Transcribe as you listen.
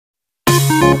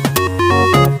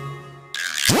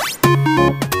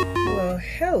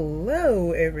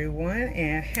Hello everyone,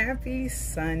 and happy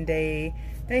Sunday.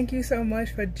 Thank you so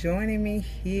much for joining me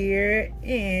here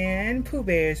in Pooh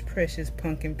Bear's Precious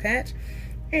Pumpkin Patch.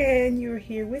 And you're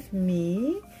here with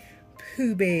me,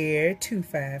 Pooh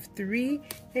Bear253,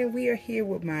 and we are here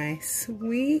with my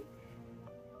sweet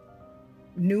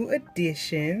new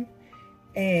addition.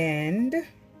 And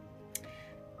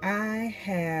I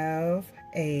have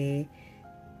a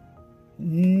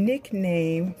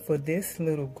nickname for this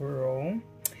little girl.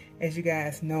 As you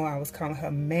guys know, I was calling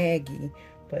her Maggie,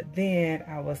 but then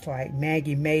I was like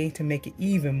Maggie May to make it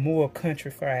even more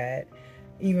countrified,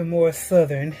 even more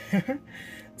southern.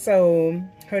 So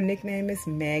her nickname is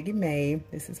Maggie May.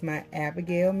 This is my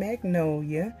Abigail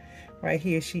Magnolia. Right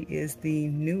here, she is the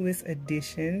newest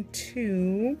addition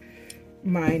to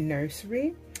my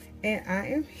nursery, and I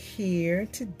am here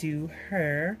to do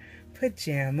her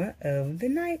pajama of the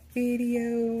night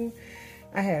video.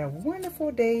 I had a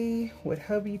wonderful day with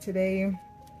hubby today.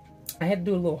 I had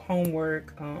to do a little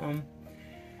homework.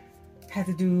 Had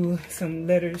to do some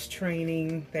letters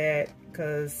training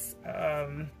because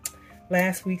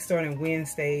last week starting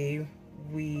Wednesday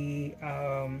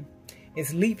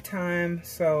it's leap time,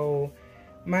 so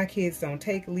my kids don't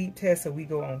take leap tests, so we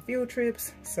go on field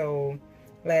trips. So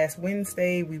last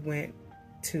Wednesday we went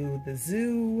to the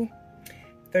zoo.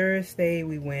 Thursday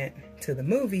we went to the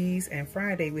movies, and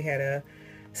Friday we had a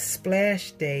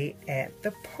splash day at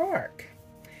the park.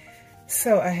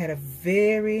 So I had a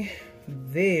very,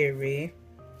 very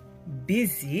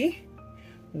busy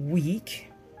week,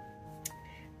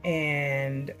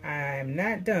 and I'm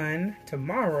not done.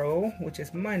 Tomorrow, which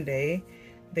is Monday,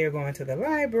 they're going to the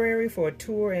library for a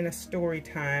tour and a story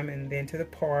time, and then to the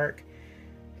park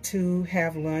to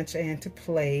have lunch and to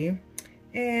play.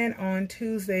 And on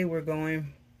Tuesday we're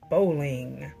going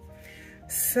bowling.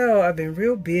 So I've been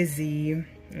real busy.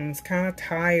 I was kind of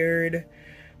tired,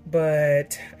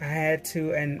 but I had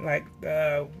to, and like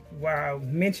while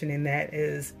mentioning that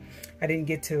is I didn't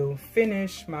get to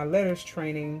finish my letters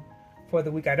training for the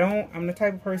week. I'm the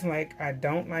type of person, like, I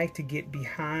don't like to get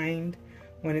behind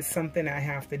when it's something I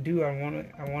have to do. I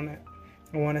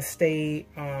want to stay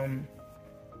on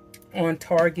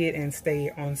target and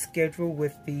stay on schedule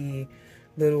with the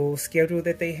little schedule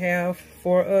that they have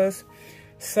for us.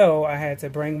 So I had to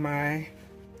bring my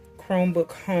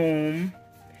Chromebook home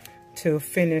to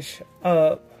finish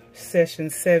up session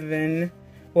 7,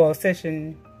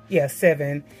 and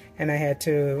I had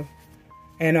to,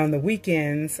 and on the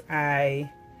weekends I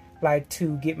like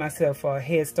to get myself a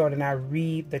head start, and I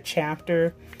read the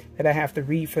chapter that I have to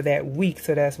read for that week.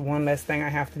 So that's one less thing I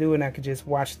have to do, and I could just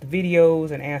watch the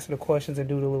videos and answer the questions and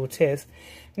do the little test,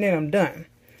 and then I'm done.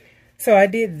 So I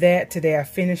did that today. I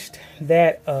finished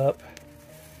that up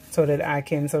so that I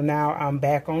can, so now I'm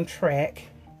back on track.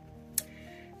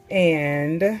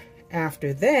 And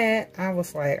after that, I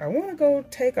was like, I want to go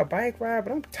take a bike ride,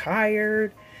 but I'm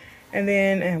tired. And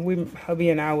then hubby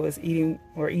and I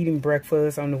we're eating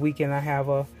breakfast on the weekend. I have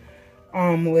a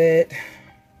omelet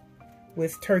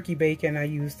with turkey bacon. I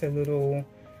used a little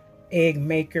egg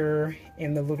maker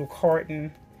in the little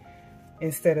carton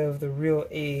instead of the real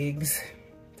eggs,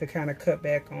 to kind of cut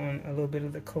back on a little bit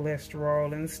of the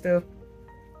cholesterol and stuff.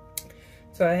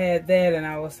 So I had that, and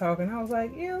I was talking. I was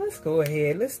like, yeah, let's go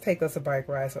ahead. Let's take us a bike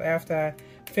ride. So after I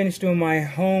finished doing my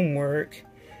homework,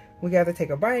 we got to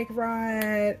take a bike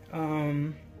ride.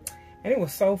 And it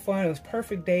was so fun. It was a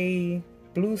perfect day.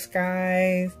 Blue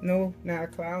skies. No, not a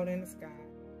cloud in the sky.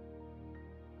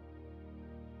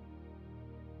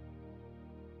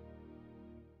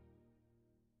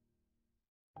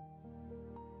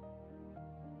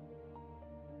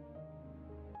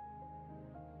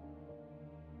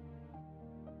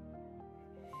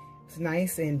 It's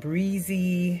nice and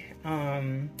breezy,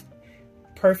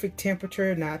 perfect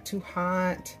temperature, not too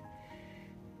hot,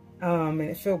 and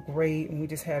it felt great, and we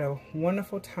just had a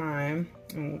wonderful time.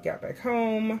 And we got back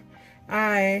home,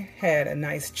 I had a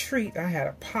nice treat. I had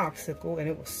a popsicle, and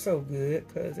it was so good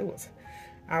because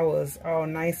I was all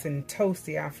nice and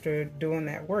toasty after doing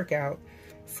that workout.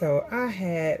 So I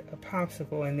had a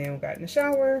popsicle, and then we got in the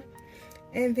shower,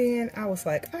 and then I was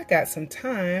like, I got some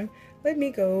time. Let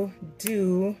me go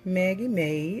do Maggie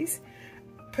May's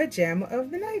pajama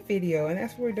of the night video. And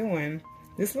that's what we're doing.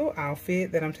 This little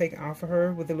outfit that I'm taking off of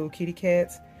her with the little kitty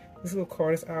cats, this little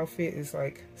Carter's outfit is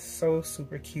like so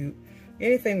super cute.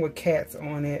 Anything with cats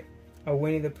on it or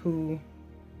Winnie the Pooh,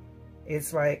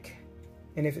 it's like,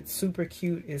 and if it's super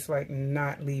cute, it's like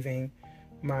not leaving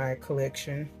my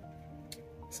collection.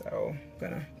 So I'm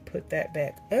gonna put that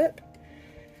back up.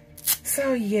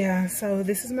 So yeah, so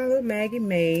this is my little Maggie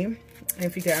May. And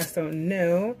if you guys don't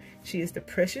know, she is the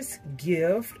precious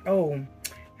gift. Oh,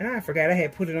 And I forgot I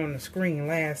had put it on the screen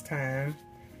last time.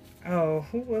 Oh,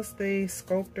 who was the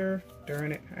sculptor?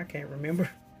 Darn it, I can't remember.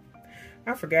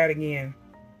 I forgot again.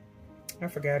 I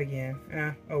forgot again.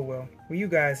 Oh well. Well, you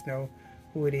guys know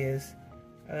who it is.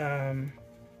 No,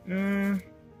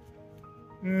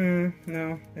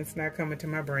 it's not coming to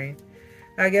my brain.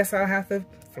 I guess I'll have to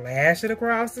flash it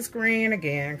across the screen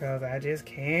again because I just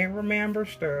can't remember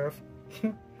stuff.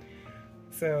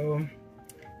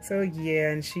 So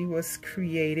yeah, and she was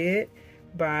created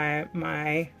by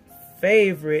my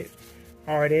favorite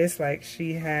artist. Like,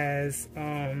 she has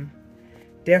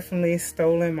definitely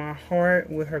stolen my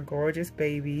heart with her gorgeous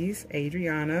babies,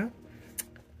 Adriana,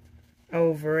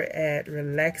 over at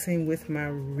Relaxing with My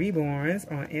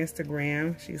Reborns on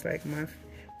Instagram. She's like my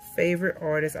favorite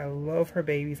artist. I love her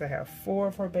babies. I have 4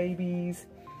 of her babies,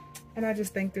 and I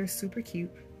just think they're super cute.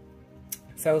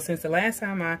 So since the last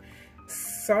time I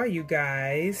saw you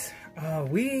guys,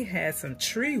 we had some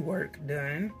tree work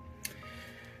done.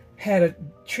 Had a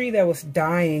tree that was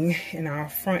dying in our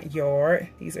front yard.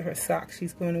 These are her socks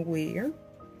she's going to wear.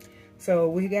 So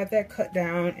we got that cut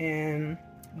down and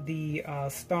the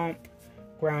stump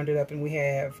grounded up, and we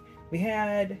had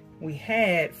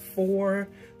 4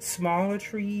 smaller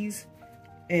trees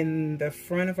in the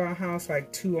front of our house,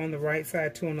 like 2 on the right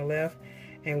side, 2 on the left,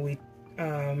 and we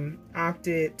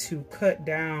opted to cut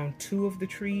down 2 of the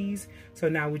trees. So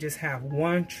now we just have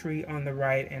 1 tree on the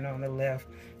right and on the left,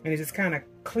 and it just kind of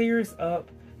clears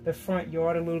up the front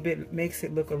yard a little bit, makes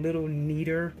it look a little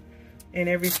neater and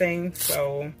everything.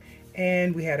 So,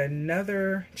 and we had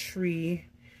another tree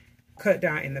cut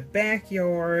down in the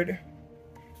backyard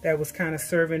that was kind of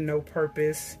serving no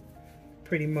purpose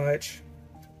pretty much,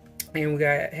 and we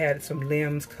had some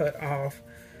limbs cut off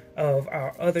of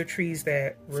our other trees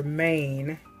that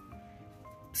remain,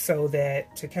 so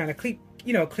that to kind of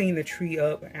clean the tree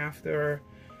up after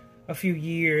a few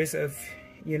years of,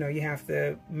 you have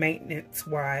to maintenance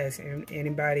wise, and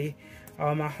anybody,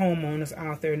 all my homeowners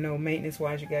out there know maintenance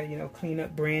wise, you got to clean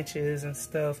up branches and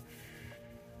stuff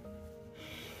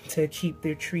to keep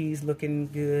their trees looking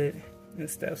good and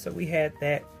stuff. So we had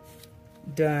that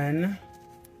done,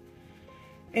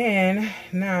 and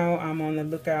now I'm on the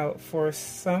lookout for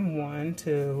someone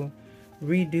to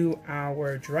redo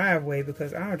our driveway,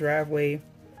 because our driveway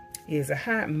is a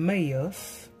hot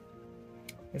mess.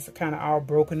 It's kind of all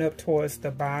broken up towards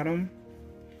the bottom,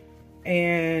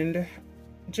 and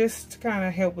just to kind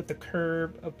of help with the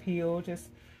curb appeal, just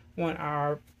want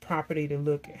our property to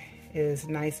look as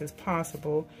nice as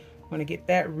possible. Want to get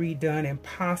that redone, and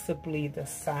possibly the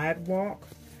sidewalk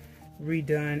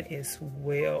redone as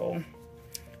well.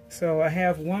 So I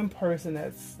have one person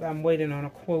I'm waiting on a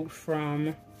quote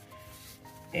from,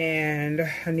 and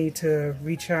I need to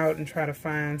reach out and try to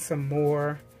find some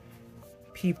more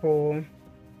people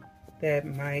that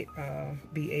might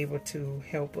be able to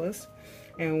help us.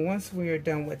 And once we are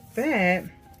done with that,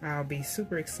 I'll be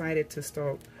super excited to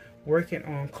start working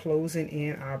on closing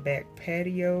in our back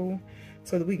patio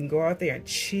so that we can go out there and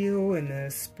chill in the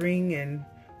spring and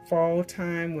fall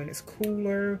time when it's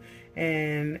cooler,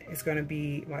 and it's going to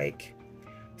be like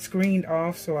screened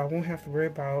off, so I won't have to worry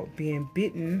about being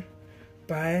bitten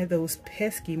by those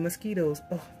pesky mosquitoes.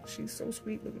 Oh, she's so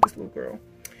sweet. Look at this little girl.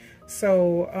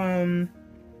 So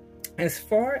as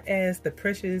far as the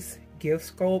Precious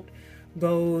Gift Sculpt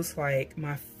goes, like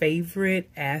my favorite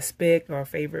aspect or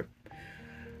favorite,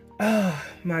 oh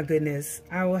my goodness,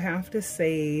 I will have to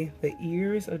say the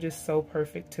ears are just so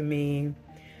perfect to me.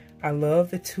 I love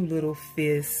the 2 little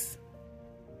fists,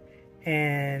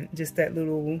 and just that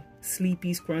little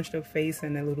sleepy scrunched up face,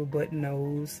 and that little button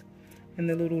nose, and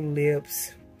the little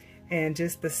lips, and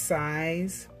just the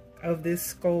size of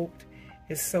this sculpt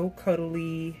is so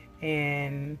cuddly.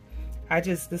 And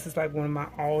this is like one of my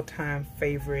all-time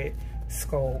favorite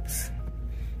sculpts.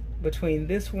 Between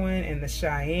this one and the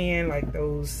Cheyenne, like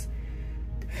those,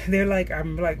 they're like,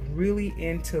 I'm like really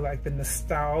into like the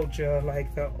nostalgia,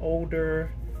 like the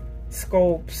older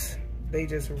sculpts. They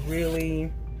just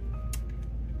really,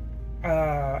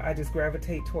 I just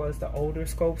gravitate towards the older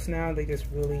sculpts now. They just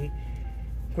really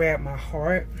grab my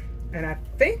heart. And I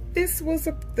think this was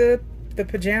the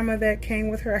pajama that came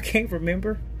with her. I can't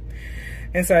remember.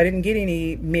 And so I didn't get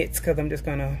any mitts because I'm just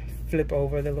gonna flip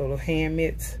over the little hand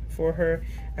mitts for her.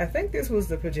 I think this was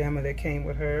the pajama that came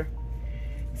with her.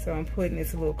 So I'm putting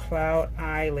this little Cloud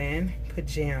Island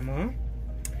pajama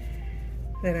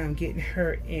that I'm getting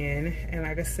her in. And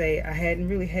like I say, I hadn't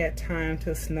really had time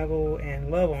to snuggle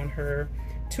and love on her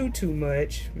too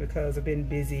much because I've been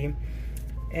busy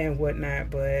and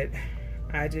whatnot, but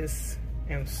I just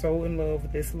am so in love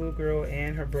with this little girl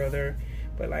and her brother.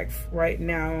 But like right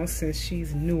now, since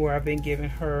she's newer, I've been giving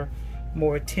her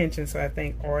more attention. So I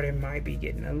think Arden might be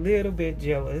getting a little bit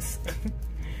jealous.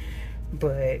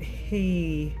 But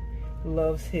he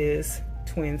loves his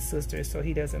twin sister, so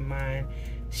he doesn't mind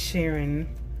sharing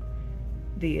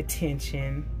the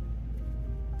attention.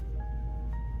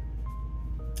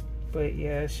 But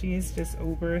yeah, she is just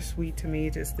uber sweet to me.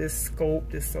 Just this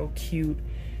sculpt is so cute.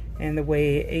 And the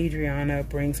way Adriana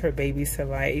brings her babies to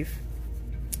life,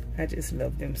 I just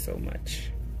love them so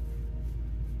much.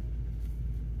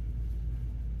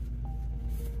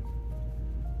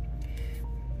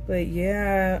 But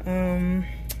yeah,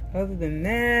 other than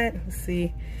that, let's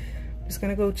see. I'm just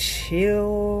gonna go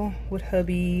chill with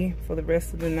hubby for the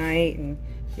rest of the night and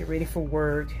get ready for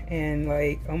work. And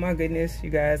like, oh my goodness, you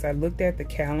guys, I looked at the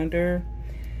calendar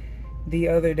the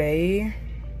other day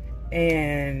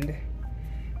and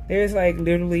there's like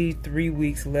literally 3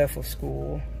 weeks left of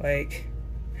school. Like,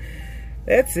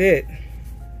 that's it.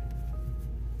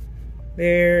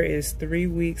 There is 3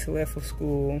 weeks left of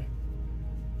school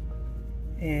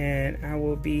and I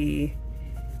will be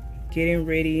getting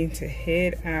ready to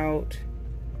head out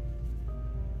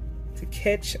to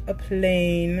catch a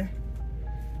plane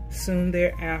soon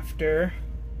thereafter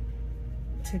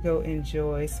to go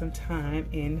enjoy some time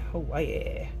in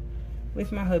Hawaii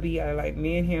with my hubby.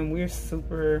 Me and him, we're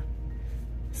super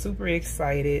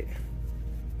excited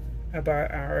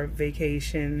about our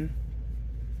vacation.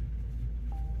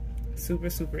 Super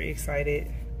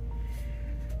excited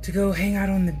to go hang out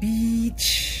on the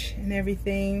beach and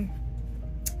everything.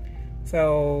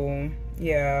 So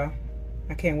yeah,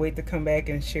 I can't wait to come back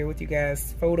and share with you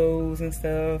guys photos and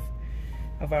stuff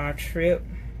of our trip.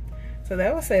 So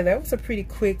that was a pretty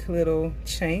quick little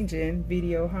changing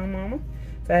video, huh, Mama?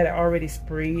 So I had already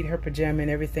sprayed her pajama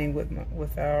and everything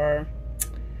with our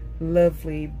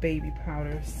lovely baby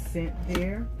powder scent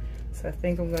there. So I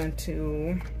think I'm going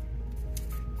to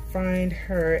find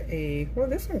her well,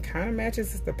 this one kind of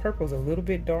matches. The purple's a little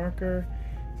bit darker,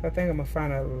 so I think I'm gonna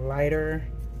find a lighter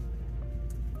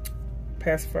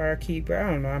pacifier key, but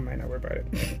I don't know, I might not worry about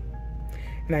it.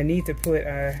 And I need to put,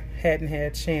 I hadn't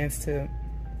had a chance to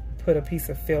put a piece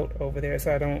of felt over there,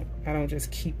 so I don't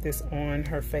just keep this on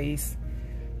her face.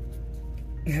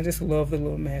 I just love the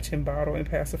little matching bottle and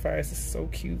pacifiers. It's so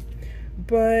cute,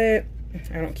 but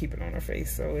I don't keep it on her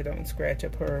face so it don't scratch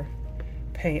up her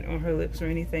paint on her lips or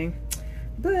anything.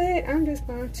 But I'm just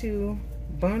going to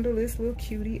bundle this little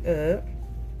cutie up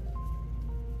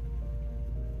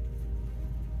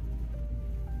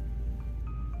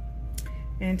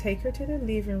and take her to the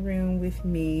living room with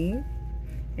me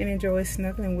and enjoy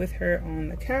snuggling with her on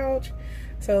the couch.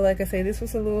 So like I say, this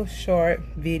was a little short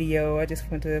video. I just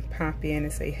wanted to pop in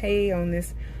and say hey on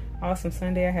this awesome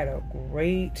Sunday. I had a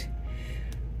great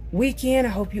weekend. I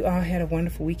hope you all had a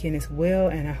wonderful weekend as well,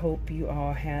 and I hope you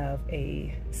all have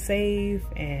a safe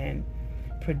and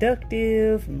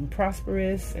productive and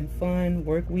prosperous and fun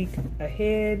work week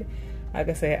ahead. Like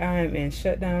I said, I am in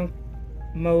shutdown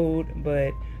mode,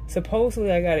 but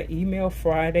supposedly I got an email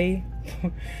Friday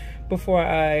before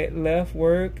I left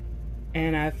work,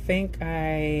 and I think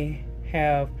I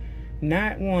have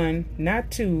not one,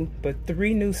 not two, but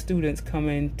 3 new students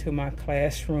coming to my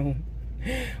classroom.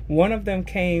 One of them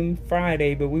came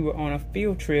Friday, but we were on a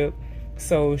field trip,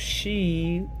 so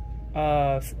she,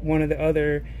 one of the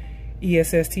other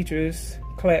ESS teachers,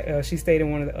 she stayed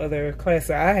in one of the other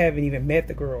classes. I haven't even met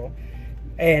the girl,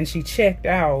 and she checked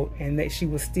out, and that she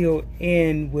was still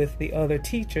in with the other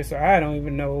teacher, so I don't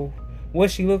even know what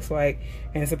she looks like.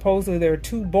 And supposedly there are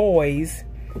 2 boys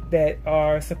that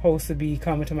are supposed to be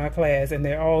coming to my class, and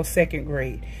they're all 2nd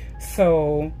grade.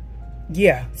 So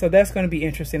yeah, so that's going to be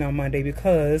interesting on Monday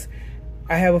because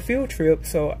I have a field trip,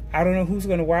 so I don't know who's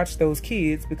going to watch those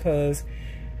kids because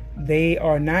they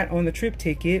are not on the trip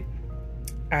ticket.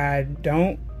 I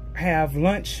don't have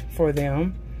lunch for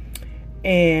them,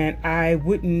 and I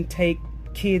wouldn't take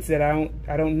kids that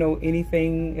I don't know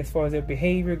anything as far as their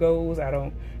behavior goes. I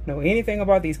don't know anything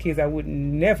about these kids. I would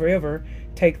never ever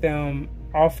take them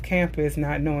off campus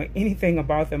not knowing anything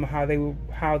about them, how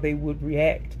they would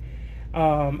react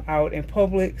out in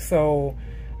public. So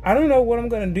I don't know what I'm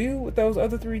gonna do with those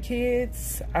other 3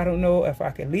 kids. I don't know if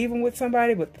I can leave them with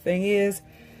somebody, but the thing is,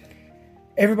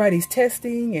 everybody's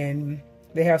testing and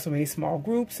they have so many small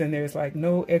groups and there's like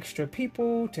no extra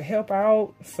people to help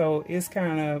out, so it's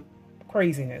kind of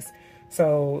craziness.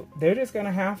 So they're just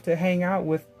gonna have to hang out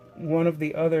with one of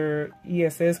the other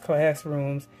ESS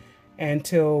classrooms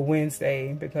until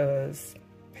Wednesday because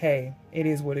hey, it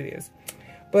is what it is.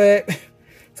 But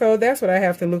so that's what I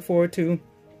have to look forward to.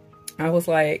 I was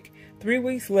like, 3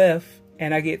 weeks left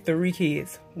and I get 3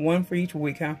 kids, 1 for each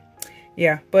week, huh?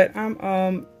 yeah, but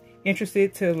I'm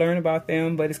interested to learn about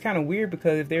them. But it's kind of weird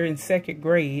because if they're in 2nd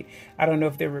grade, I don't know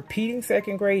if they're repeating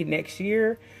 2nd grade next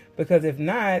year, because if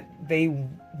not, they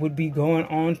would be going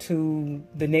on to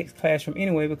the next classroom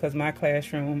anyway, because my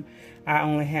classroom, I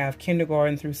only have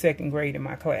kindergarten through 2nd grade in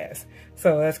my class.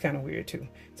 So that's kind of weird too.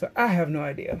 So I have no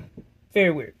idea.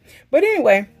 Very weird. But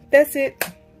anyway, that's it.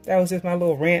 That was just my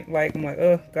little rant. Like, I'm like,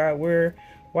 oh God,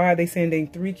 why are they sending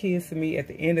 3 kids to me at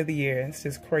the end of the year? It's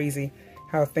just crazy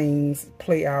how things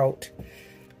play out.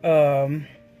 That's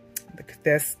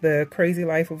the crazy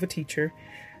life of a teacher.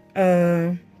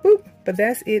 Boop. But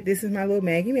that's it. This is my little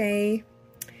Maggie May.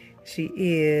 She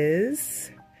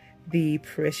is the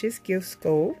Precious Gift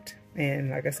Sculpt. And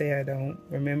like I say, I don't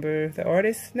remember the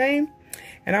artist's name.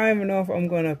 And I don't even know if I'm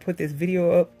going to put this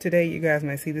video up today. You guys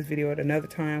might see this video at another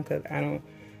time, because I don't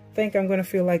think I'm going to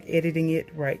feel like editing it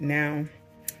right now.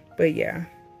 But yeah,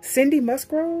 Cindy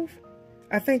Musgrove,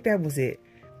 I think that was it.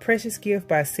 Precious Gift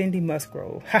by Cindy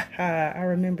Musgrove. Haha, I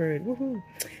remember it. Woohoo.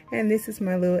 And this is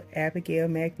my little Abigail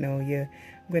Magnolia.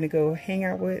 I'm going to go hang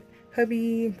out with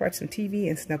hubby, watch some TV,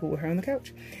 and snuggle with her on the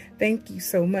couch. Thank you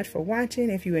so much for watching.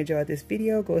 If you enjoyed this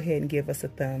video, go ahead and give us a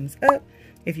thumbs up.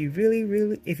 If you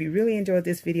really enjoyed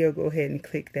this video, go ahead and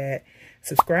click that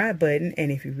subscribe button.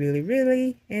 And if you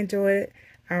really enjoyed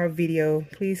our video,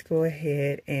 please go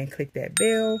ahead and click that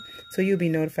bell so you'll be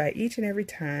notified each and every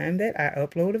time that I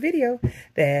upload a video.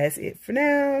 That's it for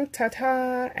now.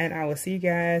 Ta-ta. And I will see you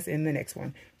guys in the next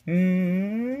one.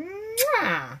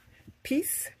 Mwah!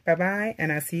 Peace. Bye-bye.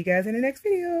 And I'll see you guys in the next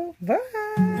video.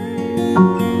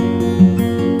 Bye.